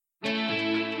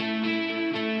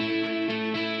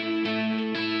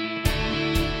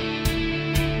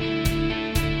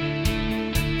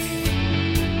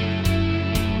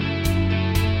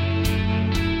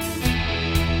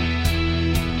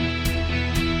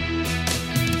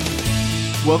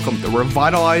Welcome to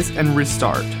Revitalize and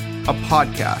Restart, a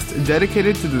podcast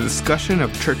dedicated to the discussion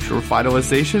of church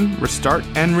revitalization, restart,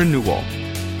 and renewal.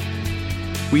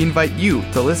 We invite you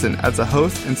to listen as a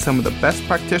host and some of the best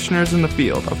practitioners in the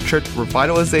field of church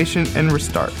revitalization and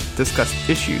restart discuss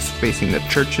issues facing the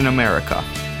church in America.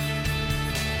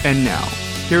 And now,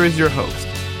 here is your host,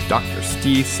 Dr.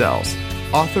 Steve Sells,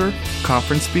 author,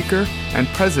 conference speaker, and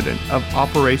president of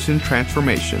Operation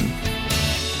Transformation.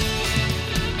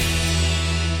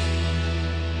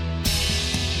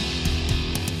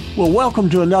 Well, welcome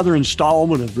to another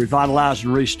installment of Revitalize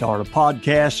and Restart, a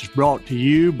podcast that's brought to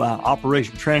you by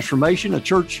Operation Transformation, a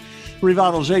church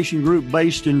revitalization group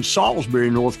based in Salisbury,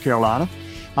 North Carolina.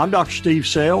 I'm Dr. Steve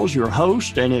Sells, your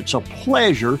host, and it's a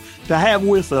pleasure to have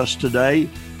with us today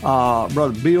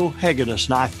Brother Bill Hegedus,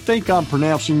 and I think I'm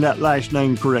pronouncing that last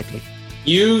name correctly.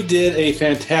 You did a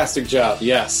fantastic job,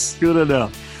 yes. Good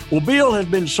enough. Well, Bill has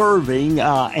been serving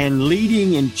and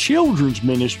leading in children's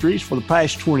ministries for the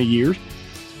past 20 years.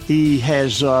 He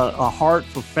has a heart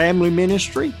for family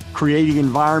ministry, creating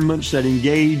environments that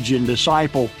engage and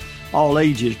disciple all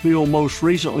ages. Bill most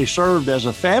recently served as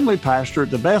a family pastor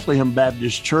at the Bethlehem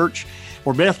Baptist Church,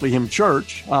 or Bethlehem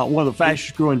Church, one of the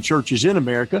fastest growing churches in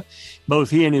America. Both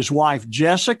he and his wife,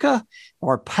 Jessica,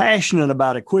 are passionate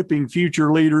about equipping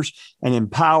future leaders and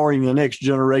empowering the next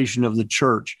generation of the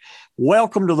church.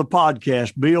 Welcome to the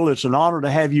podcast, Bill. It's an honor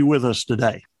to have you with us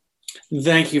today.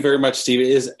 Thank you very much, Steve. It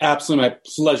is absolutely my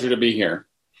pleasure to be here.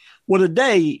 Well,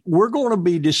 today we're going to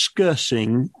be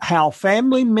discussing how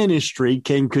family ministry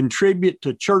can contribute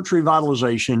to church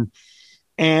revitalization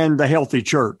and the healthy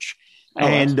church.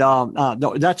 And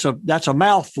that's a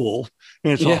mouthful.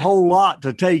 And it's a whole lot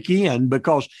to take in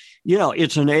because, you know,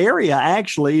 it's an area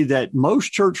actually that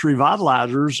most church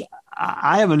revitalizers,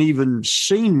 I haven't even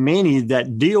seen many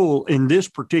that deal in this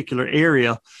particular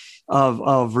area of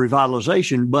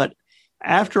revitalization. But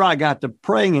after I got to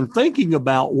praying and thinking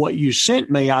about what you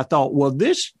sent me, I thought, well,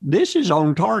 this is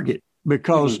on target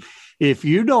because if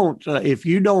you don't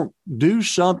do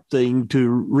something to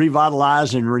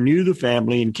revitalize and renew the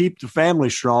family and keep the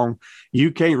family strong,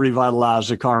 you can't revitalize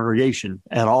the congregation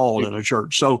at all in a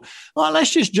church. So let's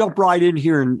just jump right in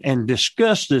here and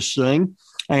discuss this thing.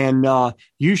 And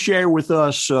you share with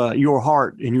us your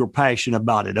heart and your passion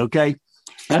about it. Okay?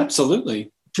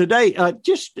 Absolutely. Today,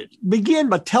 just begin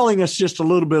by telling us just a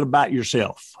little bit about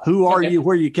yourself. Who are you,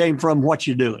 where you came from, what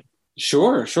you're doing?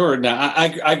 Sure. Now,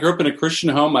 I grew up in a Christian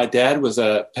home. My dad was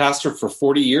a pastor for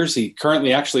 40 years. He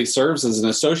currently actually serves as an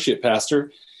associate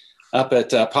pastor up at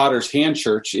Potter's Hand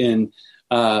Church in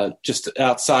just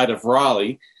outside of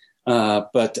Raleigh.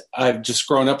 But I've just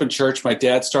grown up in church. My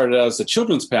dad started out as a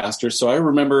children's pastor, so I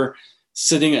remember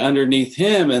sitting underneath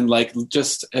him and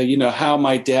how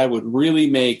my dad would really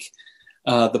make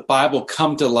the Bible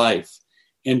come to life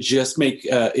and just make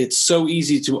it so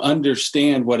easy to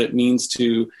understand what it means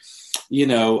to,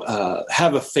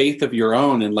 have a faith of your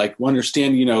own and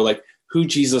understand, who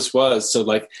Jesus was.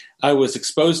 So I was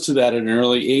exposed to that at an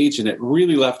early age and it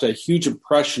really left a huge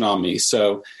impression on me.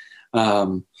 So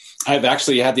I've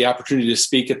actually had the opportunity to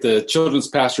speak at the Children's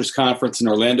Pastors Conference in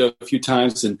Orlando a few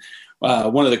times. And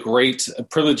one of the great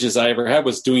privileges I ever had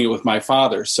was doing it with my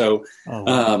father. So,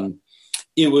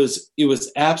 it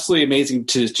was absolutely amazing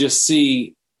to just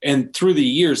see, and through the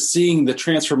years, seeing the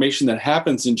transformation that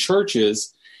happens in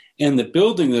churches and the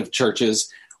building of churches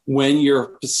when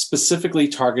you're specifically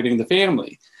targeting the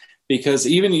family. Because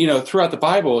even, throughout the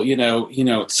Bible,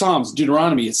 Psalms,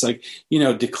 Deuteronomy, it's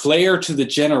declare to the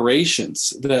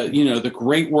generations the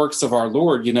great works of our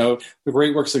Lord, the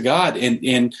great works of God.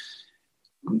 And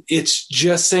it's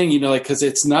just saying, because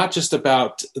it's not just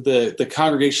about the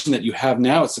congregation that you have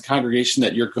now, it's the congregation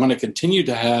that you're going to continue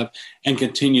to have and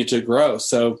continue to grow.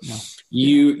 So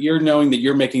you're knowing that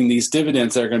you're making these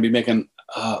dividends that are going to be making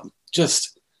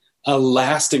just a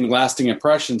lasting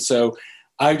impression. So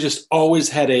I've just always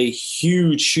had a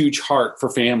huge heart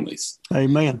for families.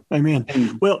 Amen.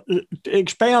 Well,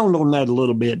 expound on that a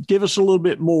little bit. Give us a little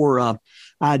bit more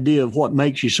idea of what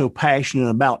makes you so passionate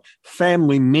about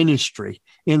family ministry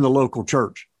in the local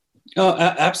church. Oh,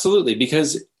 absolutely.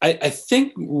 Because I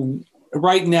think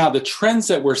right now, the trends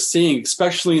that we're seeing,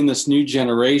 especially in this new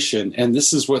generation, and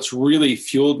this is what's really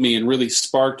fueled me and really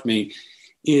sparked me,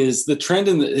 is the trend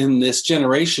in this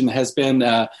generation has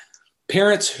been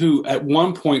parents who at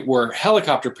one point were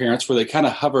helicopter parents where they kind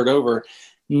of hovered over,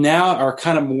 now are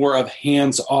kind of more of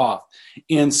hands off.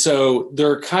 And so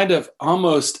they're kind of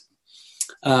almost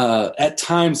at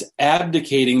times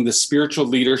abdicating the spiritual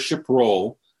leadership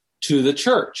role to the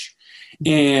church.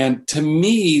 And to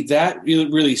me, that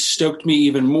really stoked me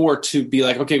even more to be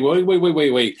like, okay,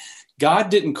 wait. God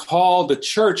didn't call the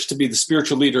church to be the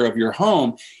spiritual leader of your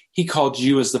home. He called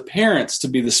you as the parents to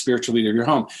be the spiritual leader of your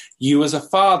home. You as a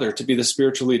father to be the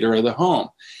spiritual leader of the home.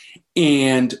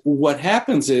 And what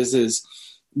happens is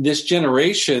this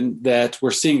generation that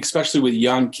we're seeing, especially with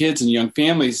young kids and young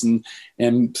families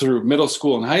and through middle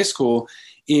school and high school,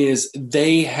 is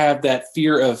they have that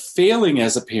fear of failing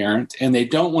as a parent, and they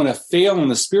don't want to fail on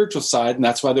the spiritual side. And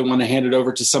that's why they want to hand it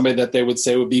over to somebody that they would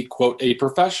say would be, quote, a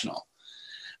professional.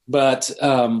 But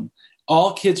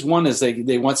all kids want is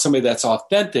they want somebody that's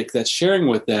authentic, that's sharing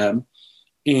with them.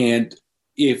 And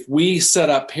if we set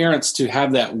up parents to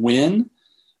have that win,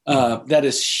 that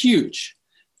is huge,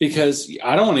 because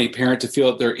I don't want any parent to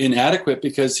feel that they're inadequate,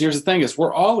 because here's the thing is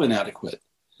we're all inadequate,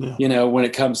 when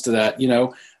it comes to that,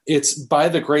 it's by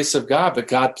the grace of God, but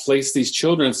God placed these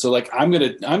children. So like, I'm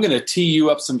going to tee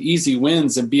you up some easy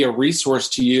wins and be a resource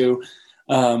to you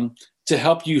to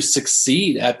help you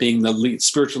succeed at being the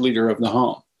spiritual leader of the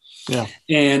home. Yeah.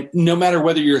 And no matter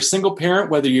whether you're a single parent,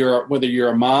 whether you're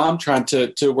a mom trying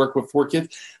to work with 4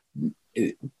 kids,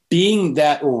 being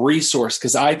that resource,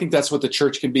 because I think that's what the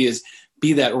church can be, is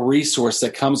be that resource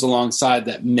that comes alongside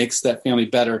that makes that family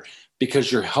better,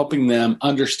 because you're helping them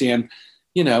understand,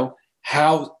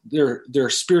 how their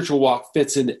spiritual walk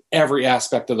fits into every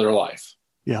aspect of their life.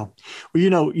 Yeah.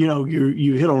 Well,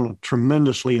 you hit on a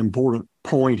tremendously important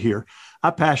point here. I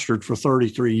pastored for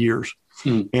 33 years,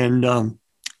 and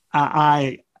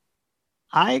I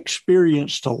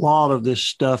experienced a lot of this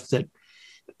stuff that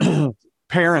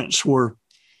parents were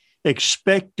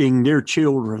expecting their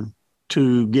children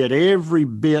to get every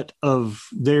bit of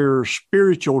their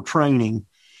spiritual training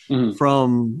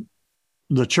from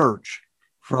the church,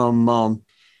 from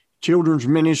children's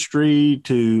ministry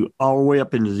to all the way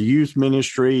up into the youth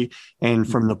ministry, and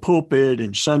from the pulpit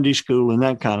and Sunday school and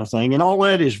that kind of thing. And all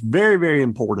that is very, very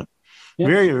important. Yeah.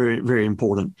 Very, very, very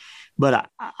important. But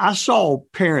I saw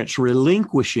parents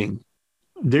relinquishing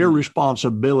their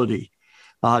responsibility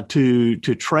to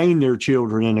train their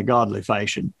children in a godly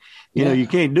fashion. You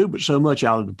can't do but so much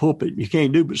out of the pulpit. You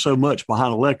can't do but so much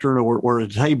behind a lectern or a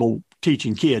table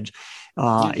teaching kids.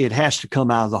 It has to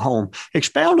come out of the home.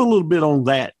 Expound a little bit on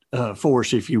that for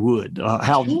us, if you would,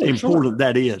 how important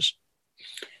that is.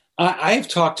 I've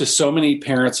talked to so many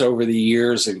parents over the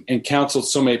years and counseled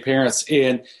so many parents,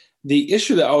 and the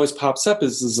issue that always pops up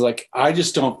is like, I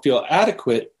just don't feel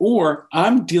adequate, or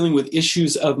I'm dealing with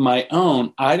issues of my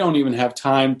own. I don't even have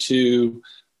time to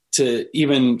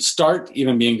even start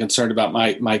being concerned about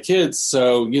my kids.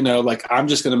 So, I'm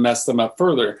just going to mess them up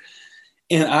further.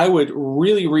 And I would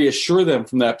really reassure them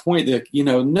from that point that,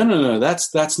 no,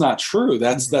 that's not true.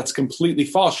 That's completely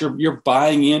false. You're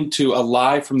buying into a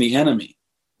lie from the enemy,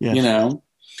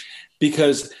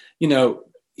 because,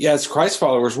 as Christ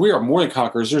followers, we are more than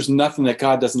conquerors. There's nothing that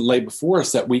God doesn't lay before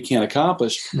us that we can't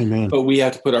accomplish. Amen. But we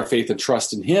have to put our faith and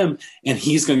trust in him, and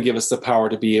he's going to give us the power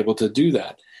to be able to do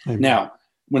that. Amen. Now,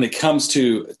 when it comes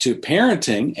to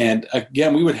parenting, and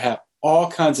again, we would have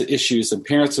all kinds of issues, and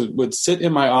parents would sit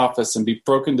in my office and be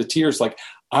broken to tears. Like,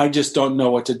 I just don't know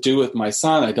what to do with my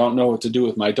son. I don't know what to do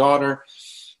with my daughter,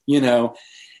 and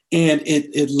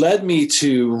it led me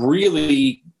to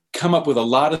really come up with a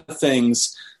lot of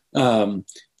things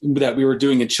that we were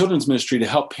doing in children's ministry to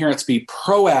help parents be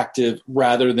proactive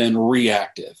rather than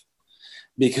reactive,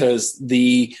 because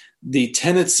the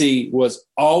tendency was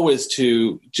always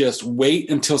to just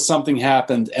wait until something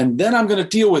happened, and then I'm going to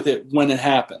deal with it when it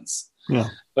happens. Yeah.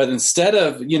 But instead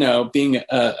of, being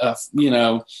a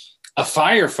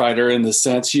firefighter in the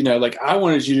sense, I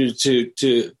wanted you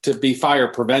to be fire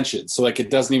prevention. So like, it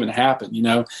doesn't even happen,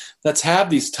 let's have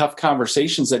these tough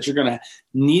conversations that you're going to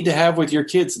need to have with your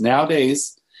kids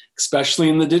nowadays, especially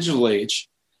in the digital age.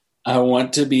 I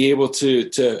want to be able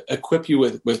to equip you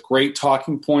with great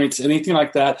talking points, anything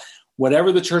like that,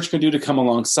 whatever the church can do to come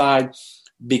alongside,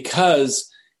 because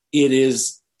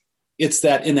it's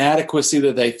that inadequacy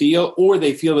that they feel, or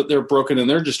they feel that they're broken and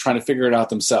they're just trying to figure it out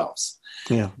themselves.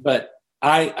 Yeah. But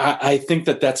I think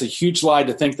that that's a huge lie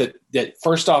to think that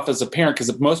first off, as a parent,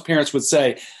 because most parents would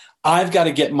say, I've got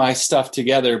to get my stuff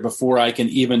together before I can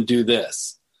even do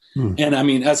this. And I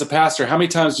mean, as a pastor, how many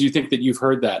times do you think that you've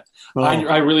heard that? Oh.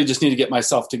 I really just need to get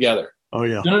myself together. Oh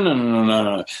yeah.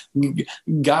 No.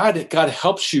 God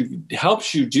helps you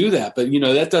do that. But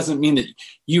that doesn't mean that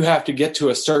you have to get to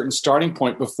a certain starting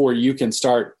point before you can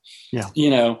start,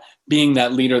 being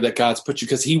that leader that God's put you,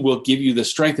 because he will give you the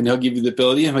strength, and he'll give you the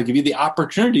ability, and he'll give you the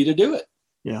opportunity to do it.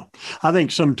 Yeah. I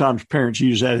think sometimes parents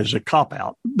use that as a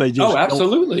cop-out.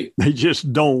 Absolutely. They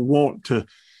just don't want to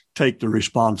take the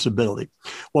responsibility.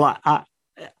 Well,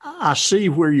 I see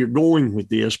where you're going with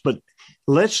this, but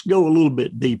let's go a little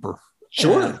bit deeper.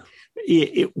 Sure.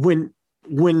 when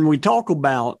we talk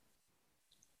about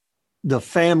the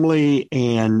family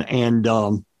and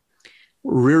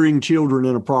rearing children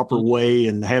in a proper way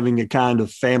and having a kind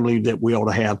of family that we ought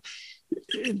to have,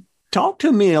 talk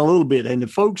to me a little bit, and the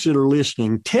folks that are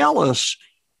listening, tell us,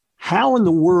 how in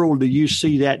the world do you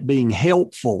see that being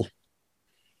helpful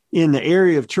in the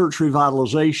area of church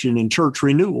revitalization and church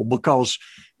renewal? Because,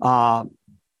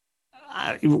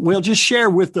 just share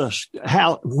with us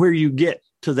where you get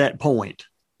to that point.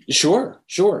 Sure.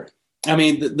 I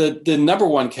mean, the number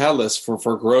one catalyst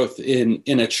for growth in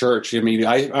a church. I mean,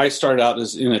 I started out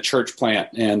as in a church plant,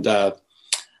 and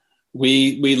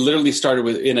we literally started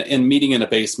with in meeting in a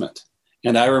basement.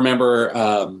 And I remember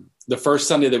the first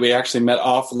Sunday that we actually met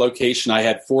off location, I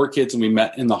had 4 kids, and we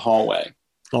met in the hallway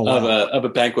of a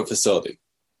banquet facility.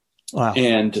 Wow.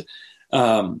 And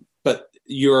but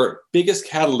your biggest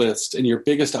catalyst and your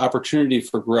biggest opportunity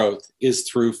for growth is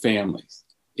through families.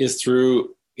 Is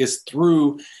through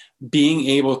being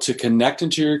able to connect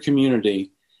into your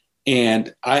community.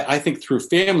 And I think through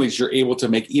families, you're able to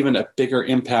make even a bigger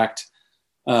impact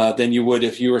than you would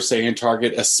if you were saying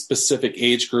target a specific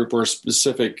age group or a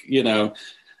specific, demographic,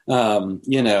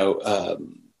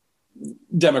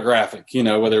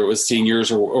 whether it was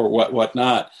seniors or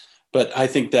whatnot. But I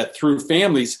think that through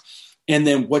families, and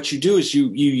then what you do is you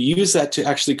use that to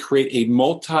actually create a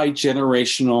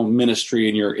multi-generational ministry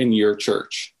in your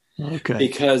church. Okay.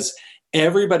 Because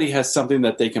everybody has something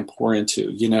that they can pour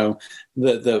into.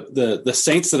 The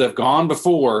saints that have gone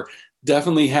before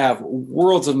definitely have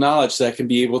worlds of knowledge that can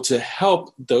be able to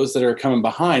help those that are coming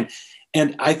behind.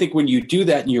 And I think when you do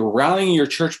that and you're rallying your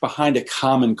church behind a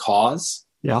common cause,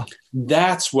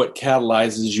 that's what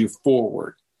catalyzes you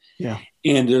forward. Yeah.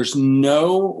 And there's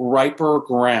no riper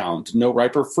ground, no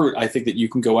riper fruit, I think, that you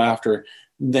can go after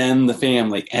than the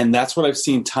family. And that's what I've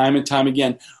seen time and time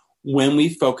again when we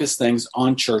focus things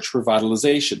on church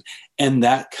revitalization. And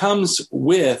that comes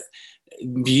with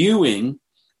viewing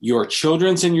your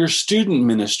children's and your student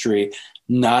ministry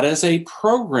not as a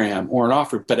program or an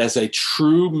offer, but as a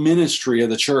true ministry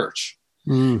of the church.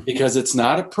 Because it's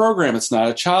not a program, it's not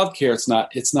a childcare, it's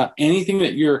not anything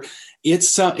that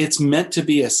it's meant to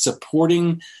be a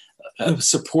supporting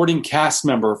cast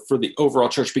member for the overall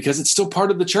church, because it's still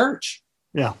part of the church.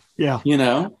 Yeah.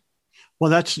 Well,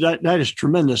 that is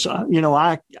tremendous.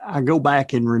 I go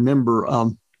back and remember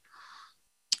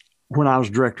when I was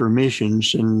director of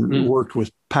missions and worked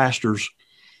with pastors.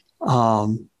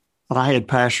 But I had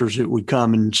pastors that would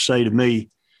come and say to me,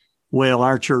 well,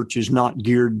 our church is not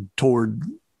geared toward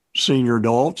senior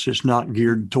adults. It's not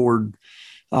geared toward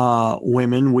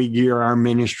women. We gear our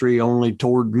ministry only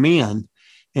toward men.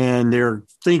 And their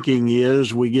thinking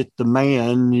is we get the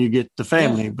man, you get the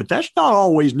family. But that's not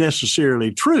always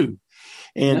necessarily true.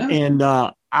 And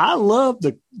I love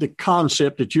the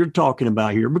concept that you're talking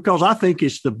about here, because I think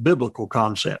it's the biblical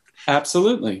concept.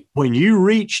 Absolutely. When you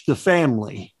reach the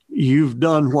family, you've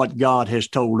done what God has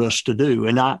told us to do.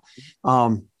 And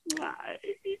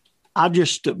I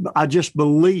just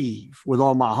believe with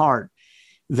all my heart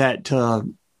that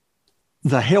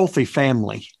the healthy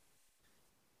family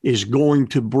is going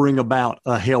to bring about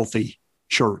a healthy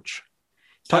church.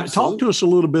 Talk to us a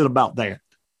little bit about that.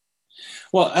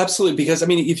 Well, absolutely. Because,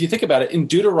 if you think about it, in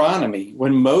Deuteronomy,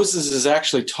 when Moses is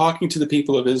actually talking to the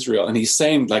people of Israel, and he's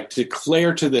saying,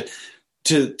 declare to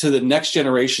the next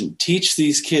generation, teach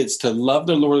these kids to love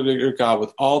their Lord their God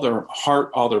with all their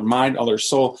heart, all their mind, all their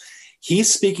soul. He's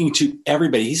speaking to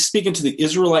everybody. He's speaking to the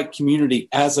Israelite community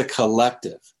as a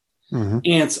collective.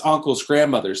 Aunts, uncles,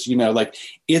 grandmothers,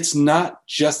 it's not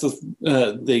just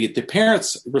the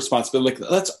parents' responsibility.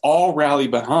 Let's all rally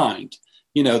behind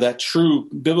that true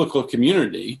biblical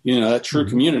community, that true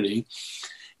community,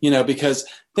 because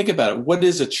think about it. What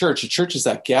is a church? A church is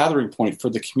that gathering point for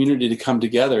the community to come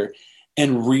together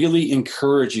and really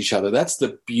encourage each other. That's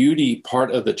the beauty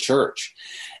part of the church.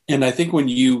 And I think when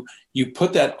you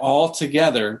put that all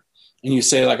together and you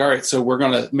say, all right, so we're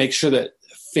going to make sure that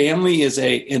family is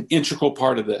an integral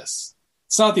part of this.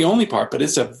 It's not the only part, but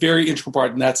it's a very integral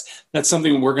part. And that's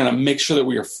something we're going to make sure that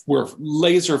we're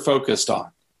laser focused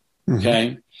on.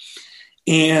 Okay.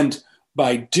 And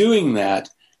by doing that,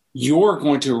 you're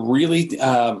going to really,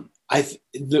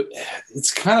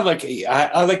 it's kind of like,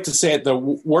 I like to say it, the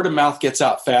word of mouth gets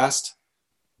out fast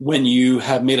when you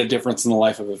have made a difference in the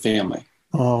life of a family.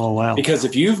 Oh, wow. Because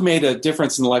if you've made a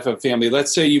difference in the life of a family,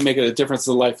 let's say you make a difference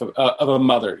in the life of a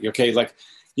mother. Okay.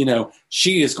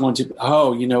 She is going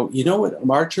to, you know what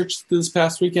our church did this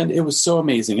past weekend? It was so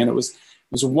amazing. And it was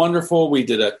wonderful. We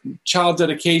did a child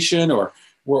dedication, or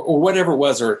or whatever it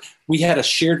was, or we had a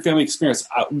shared family experience.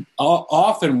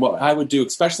 Often what I would do,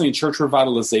 especially in church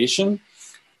revitalization,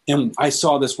 and I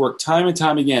saw this work time and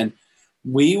time again,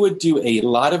 we would do a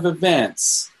lot of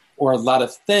events or a lot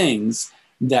of things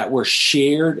that were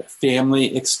shared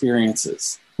family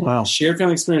experiences. Wow. Shared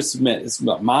family experiences meant it's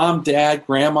about mom, dad,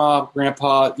 grandma,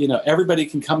 grandpa, everybody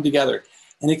can come together.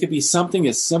 And it could be something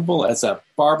as simple as a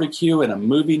barbecue and a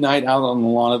movie night out on the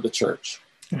lawn of the church.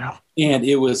 Yeah. And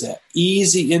it was an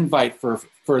easy invite for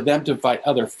them to invite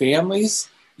other families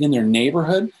in their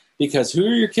neighborhood, because who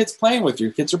are your kids playing with?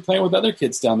 Your kids are playing with other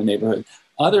kids down the neighborhood,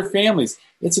 other families.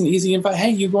 It's an easy invite.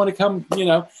 Hey, you want to come,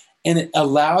 and it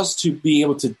allows to be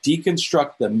able to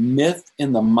deconstruct the myth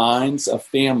in the minds of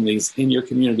families in your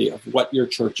community of what your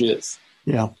church is.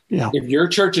 Yeah. Yeah. If your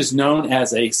church is known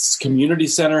as a community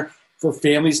center for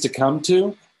families to come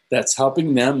to, that's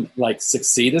helping them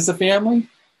succeed as a family.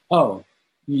 Oh,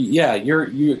 yeah, you're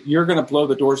going to blow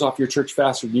the doors off your church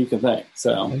faster than you can think.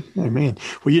 So, amen.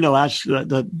 Well,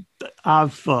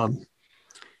 I've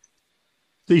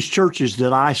these churches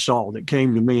that I saw that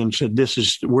came to me and said,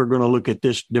 we're going to look at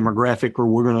this demographic, or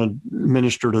we're going to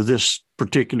minister to this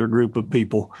particular group of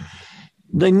people.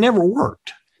 They never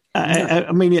worked. Yeah.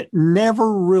 I mean, it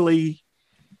never really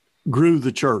grew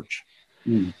the church.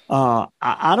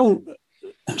 I don't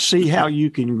see how you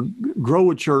can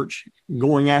grow a church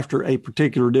going after a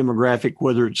particular demographic,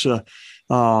 whether it's a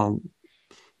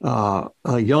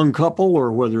young couple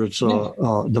or whether it's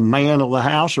the man of the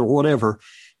house or whatever.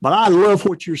 But I love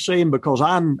what you're saying, because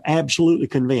I'm absolutely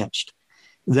convinced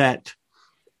that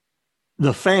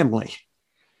the family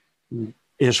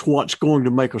is what's going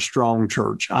to make a strong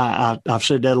church. I've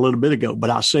said that a little bit ago, but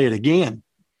I say it again.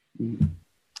 And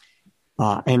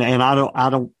I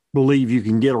don't believe you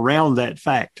can get around that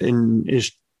fact, and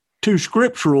it's too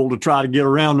scriptural to try to get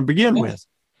around to begin with.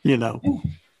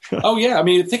 Oh yeah, I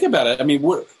mean, think about it. I mean,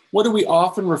 what do we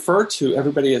often refer to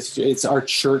everybody as? It's our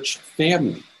church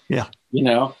family. Yeah.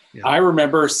 I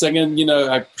remember singing,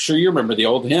 I'm sure you remember the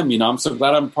old hymn, I'm so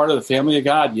glad I'm part of the family of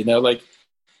God,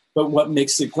 but what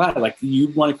makes it glad? You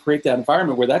want to create that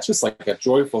environment where that's just like a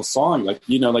joyful song.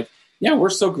 Yeah, we're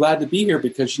so glad to be here,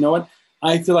 because you know what?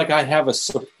 I feel like I have a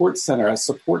support center, a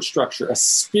support structure, a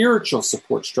spiritual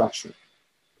support structure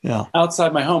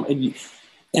outside my home.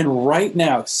 And right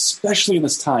now, especially in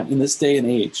this time, in this day and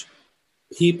age,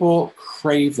 people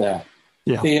crave that.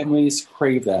 Yeah. Families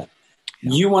crave that.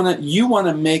 You want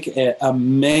to make a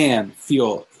man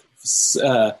feel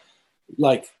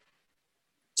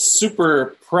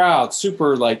super proud,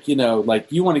 super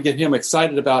you want to get him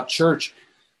excited about church.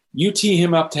 You tee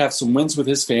him up to have some wins with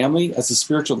his family as a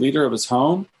spiritual leader of his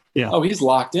home. Yeah. Oh, he's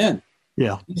locked in.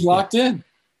 Yeah. He's locked in.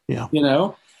 Yeah.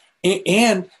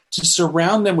 And to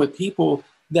surround them with people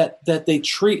that they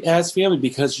treat as family,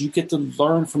 because you get to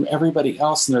learn from everybody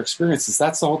else and their experiences.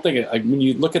 That's the whole thing. When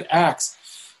you look at Acts,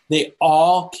 they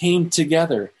all came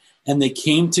together, and they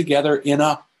came together in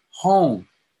a home.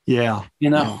 Yeah.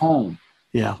 In a home.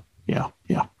 Yeah. Yeah.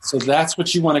 Yeah. So that's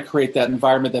what you want to create, that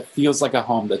environment that feels like a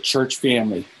home, the church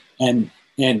family, and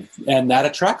that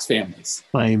attracts families.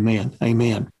 Amen.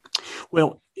 Amen.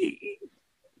 Well,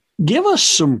 give us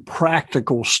some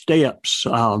practical steps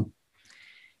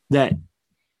that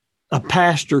a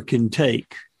pastor can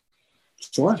take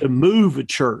to move a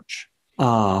church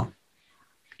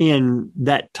in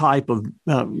that type of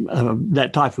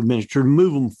ministry,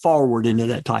 move them forward into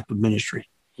that type of ministry.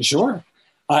 Sure.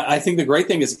 I think the great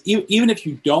thing is, even if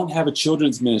you don't have a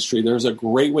children's ministry, there's a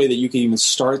great way that you can even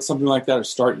start something like that,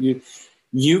 or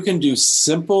you can do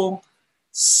simple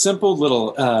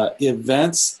little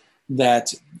events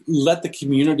that let the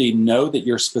community know that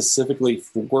you're specifically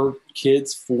for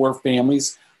kids, for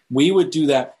families. We would do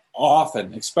that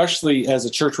often, especially as a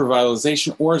church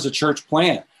revitalization or as a church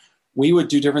plant. We would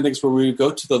do different things where we would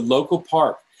go to the local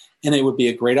park, and it would be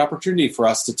a great opportunity for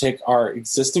us to take our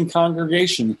existing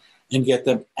congregation and get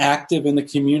them active in the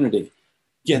community,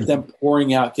 get them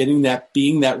pouring out, being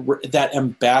that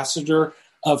ambassador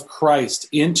of Christ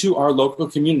into our local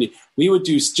community. We would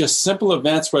do just simple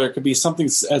events where it could be something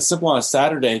as simple on a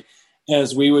Saturday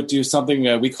as we would do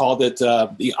something, we called it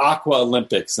the Aqua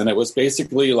Olympics. And it was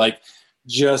basically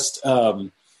just 2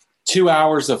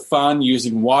 hours of fun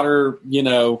using water,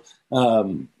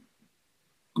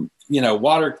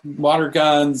 water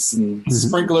guns and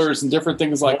sprinklers and different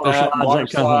things like water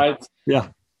slides. Yeah.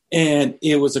 And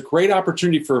it was a great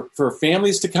opportunity for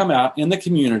families to come out in the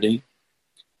community,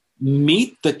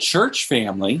 meet the church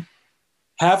family,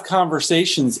 have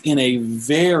conversations in a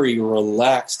very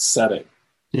relaxed setting.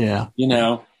 Yeah.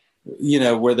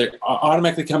 Where they're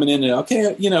automatically coming in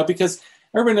and, because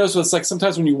everybody knows what it's like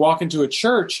sometimes when you walk into a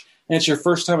church and it's your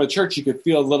first time at church, you could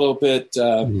feel a little bit,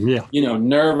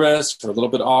 nervous or a little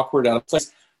bit awkward out of place.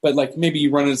 But like maybe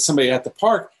you run into somebody at the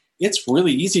park, it's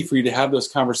really easy for you to have those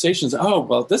conversations. Oh,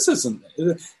 well, this is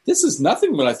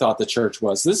nothing what I thought the church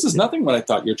was. This is nothing what I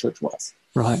thought your church was.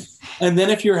 Right. And then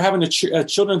if you're having a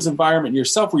children's environment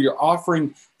yourself where you're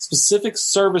offering specific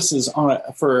services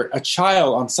for a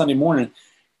child on Sunday morning,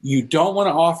 you don't want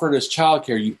to offer it as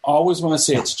childcare. You always want to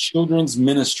say it's children's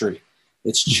ministry.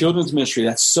 It's children's ministry.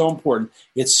 That's so important.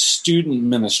 It's student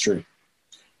ministry.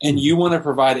 And you want to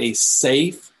provide a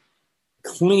safe,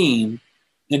 clean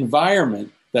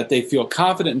environment that they feel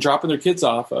confident in dropping their kids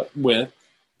off with,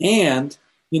 and,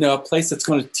 a place that's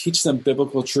going to teach them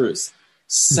biblical truths,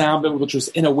 sound biblical truths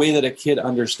in a way that a kid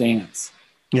understands.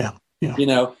 Yeah.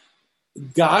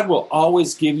 God will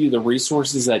always give you the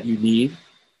resources that you need.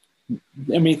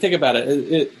 I mean, think about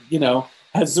it.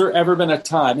 Has there ever been a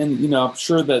time, and, I'm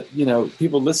sure that,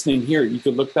 people listening here, you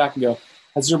could look back and go,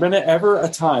 has there been ever a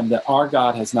time that our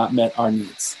God has not met our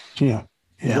needs? Yeah.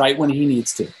 Right when he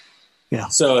needs to. Yeah.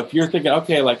 So if you're thinking,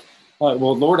 okay,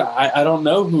 well, Lord, I don't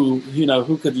know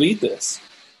who could lead this.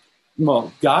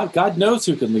 Well, God knows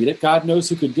who can lead it. God knows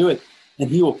who could do it. And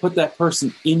he will put that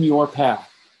person in your path.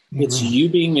 Mm-hmm. It's you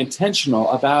being intentional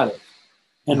about it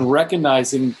and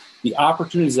recognizing the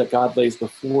opportunities that God lays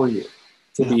before you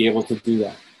to be able to do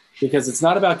that. Because it's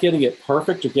not about getting it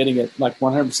perfect or getting it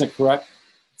 100% correct.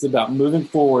 It's about moving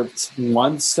forward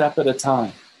one step at a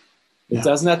time. It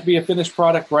doesn't have to be a finished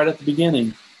product right at the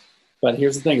beginning. But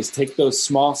here's the thing, is take those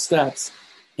small steps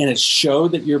and it show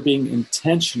that you're being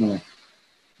intentional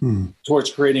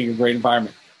towards creating a great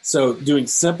environment. So doing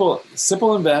simple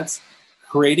events,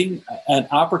 creating an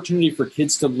opportunity for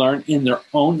kids to learn in their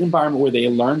own environment where they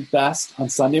learn best on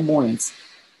Sunday mornings,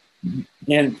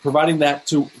 and providing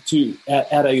that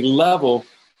at a level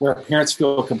where parents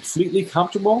feel completely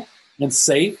comfortable and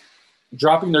safe,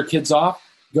 dropping their kids off,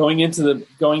 going into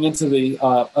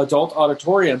the adult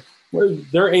auditorium where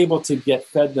they're able to get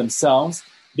fed themselves,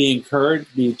 be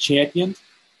encouraged, be championed.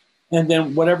 And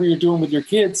then whatever you're doing with your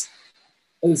kids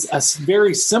is a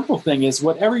very simple thing, is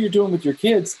whatever you're doing with your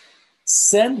kids,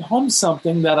 send home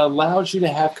something that allows you to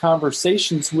have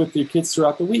conversations with your kids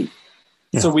throughout the week.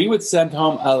 Yeah. So we would send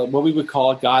home what we would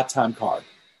call a God time card,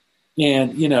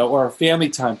 and, or a family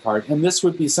time card. And this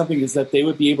would be something is that they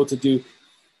would be able to do,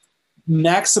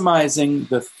 maximizing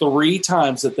the 3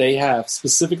 times that they have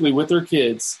specifically with their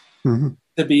kids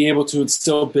to be able to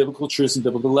instill biblical truths and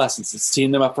biblical lessons. It's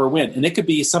teeing them up for a win. And it could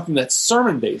be something that's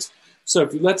sermon-based. So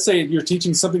if let's say you're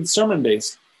teaching something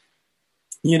sermon-based,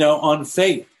 on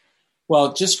faith,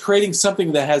 well, just creating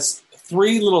something that has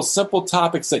 3 little simple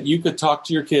topics that you could talk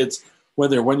to your kids,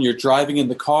 whether when you're driving in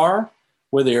the car,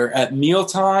 whether you're at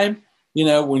mealtime,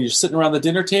 when you're sitting around the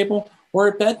dinner table, or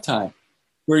at bedtime,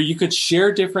 where you could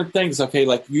share different things. Okay,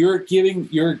 like you're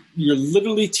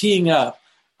literally teeing up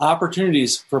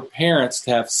opportunities for parents to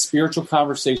have spiritual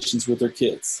conversations with their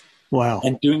kids. Wow.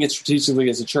 And doing it strategically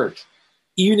as a church.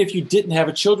 Even if you didn't have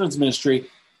a children's ministry,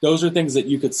 those are things that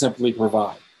you could simply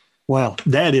provide. Wow.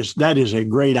 That is a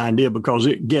great idea, because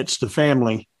it gets the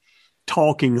family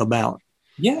talking about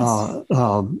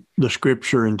the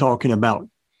scripture and talking about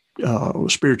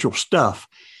spiritual stuff.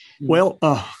 Mm-hmm. Well,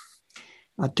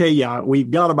 I tell you,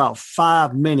 we've got about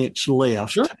 5 minutes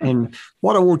left. Sure. And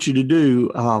what I want you to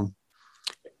do,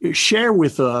 share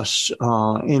with us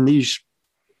in these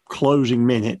closing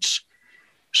minutes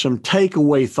some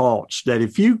takeaway thoughts that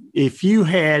if you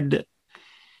had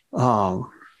 3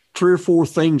 or 4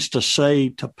 things to say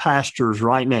to pastors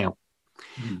right now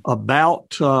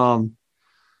about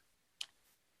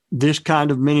this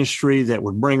kind of ministry that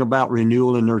would bring about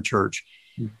renewal in their church,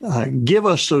 give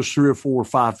us those 3 or 4 or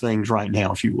 5 things right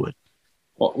now, if you would.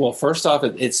 Well, first off,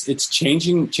 it's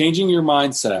changing your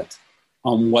mindset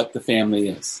on what the family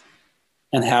is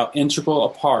and how integral a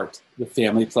part the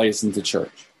family plays in the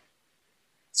church.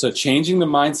 So changing the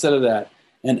mindset of that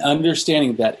and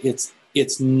understanding that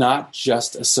it's not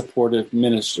just a supportive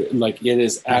ministry, like it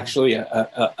is actually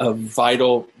a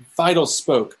vital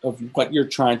spoke of what you're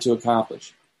trying to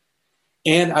accomplish.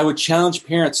 And I would challenge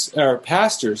parents or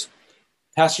pastors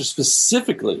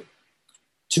specifically,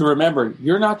 to remember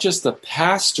you're not just the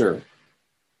pastor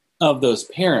of those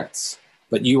parents,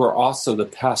 but you are also the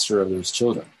pastor of those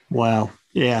children. Wow.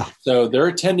 Yeah. So they're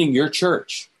attending your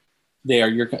church. They are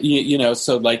your,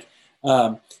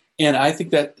 and I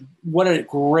think that what a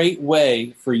great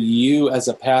way for you as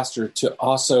a pastor to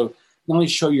also not only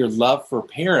show your love for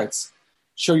parents,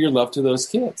 show your love to those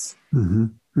kids,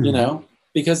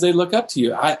 because they look up to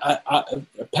you.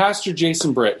 Pastor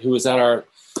Jason Britt, who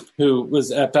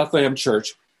was at Bethlehem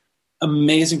Church,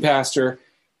 amazing pastor.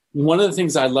 one of the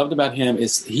things I loved about him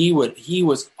is he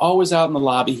was always out in the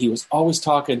lobby. He was always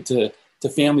talking to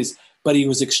families, but he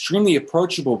was extremely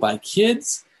approachable by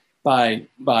kids, by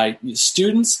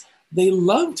students. They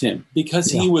loved him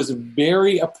because he was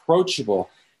very approachable.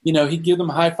 He'd give them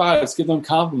high fives, give them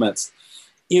compliments.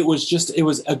 It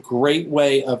was a great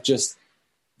way of just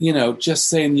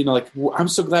saying, I'm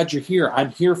so glad you're here.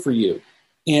 I'm here for you.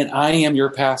 And I am your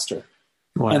pastor.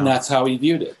 Wow. And that's how he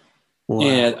viewed it. Wow.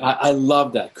 And I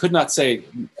love that. Could not say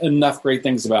enough great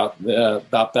things about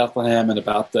Bethlehem and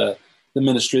about the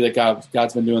ministry that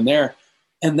God's been doing there.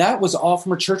 And that was all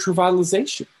from a church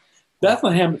revitalization.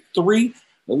 Bethlehem, it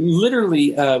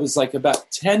was like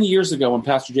about 10 years ago when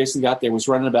Pastor Jason got there, was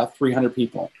running about 300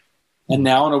 people. And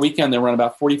now on a weekend, they run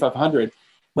about 4,500.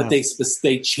 But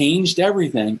they changed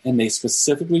everything, and they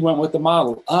specifically went with the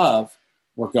model of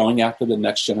we're going after the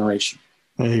next generation.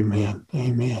 Amen.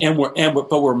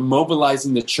 But we're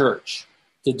mobilizing the church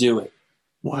to do it.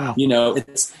 Wow.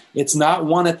 It's not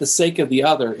one at the sake of the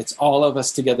other. It's all of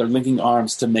us together linking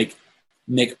arms to make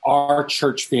our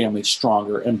church family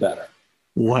stronger and better.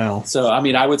 Wow. So,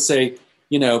 I would say,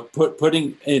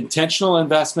 putting intentional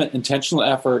investment, intentional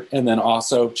effort, and then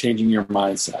also changing your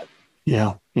mindset.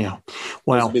 Yeah. Well,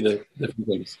 those would be the different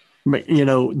things. But,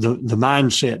 the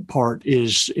mindset part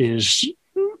is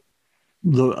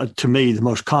to me the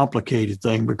most complicated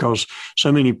thing, because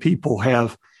so many people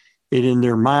have it in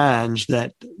their minds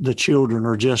that the children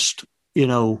are just,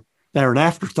 they're an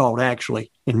afterthought actually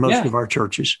in most of our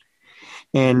churches.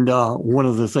 And one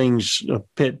of the things, a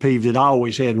pet peeve that I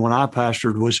always had when I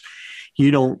pastored was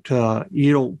you don't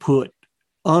put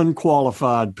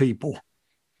unqualified people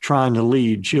trying to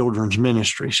lead children's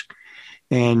ministries.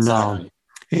 And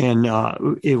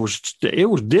it was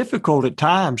difficult at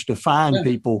times to find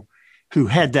people who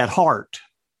had that heart,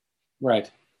 right?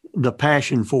 The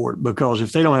passion for it, because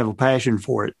if they don't have a passion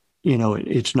for it,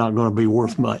 it's not going to be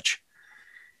worth much.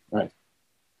 Right.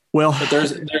 Well, but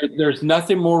there's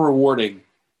nothing more rewarding.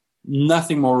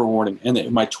 And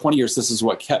in my 20 years, this is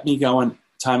what kept me going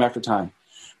time after time.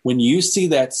 When you see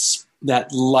that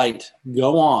light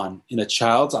go on in a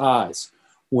child's eyes,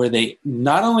 where they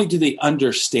not only do they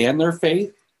understand their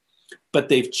faith, but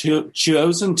they've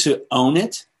chosen to own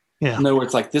it. Yeah. In other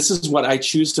words, like, this is what I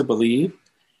choose to believe.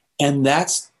 And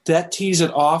that tees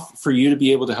it off for you to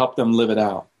be able to help them live it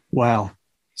out. Wow.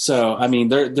 So,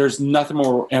 there's nothing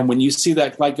more. And when you see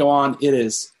that light go on,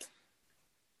 it's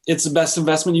the best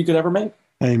investment you could ever make.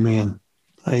 Amen.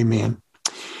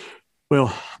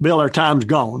 Well, Bill, our time's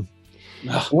gone.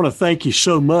 I want to thank you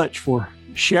so much for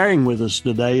sharing with us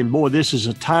today. And boy, this is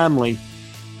a timely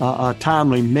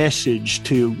message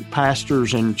to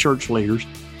pastors and church leaders.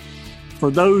 For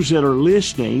those that are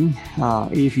listening,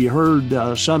 if you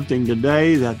heard something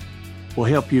today that will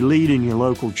help you lead in your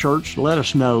local church, let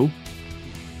us know.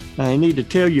 You need to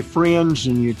tell your friends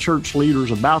and your church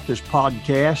leaders about this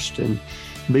podcast, and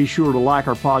be sure to like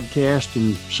our podcast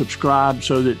and subscribe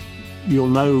so that you'll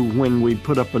know when we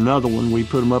put up another one. We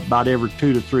put them up about every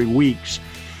 2 to 3 weeks.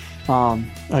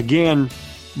 Again,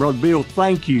 Brother Bill,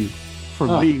 thank you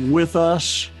for being with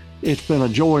us. It's been a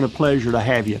joy and a pleasure to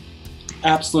have you.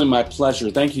 Absolutely my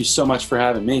pleasure. Thank you so much for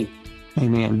having me.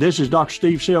 Amen. This is Dr.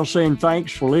 Steve Sales saying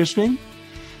thanks for listening.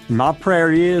 My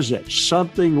prayer is that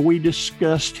something we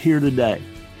discussed here today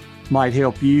might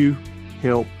help you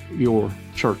help your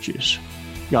churches.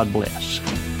 God bless.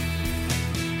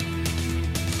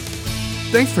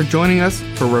 Thanks for joining us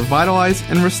for Revitalize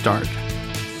and Restart.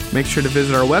 Make sure to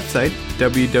visit our website,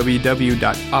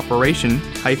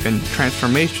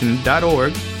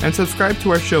 www.operation-transformation.org, and subscribe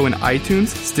to our show in iTunes,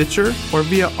 Stitcher, or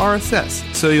via RSS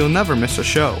so you'll never miss a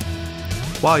show.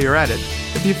 While you're at it,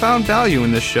 if you found value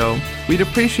in this show, we'd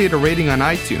appreciate a rating on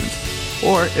iTunes.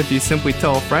 Or if you simply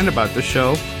tell a friend about the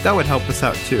show, that would help us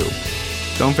out too.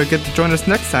 Don't forget to join us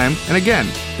next time, and again,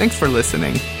 thanks for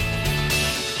listening.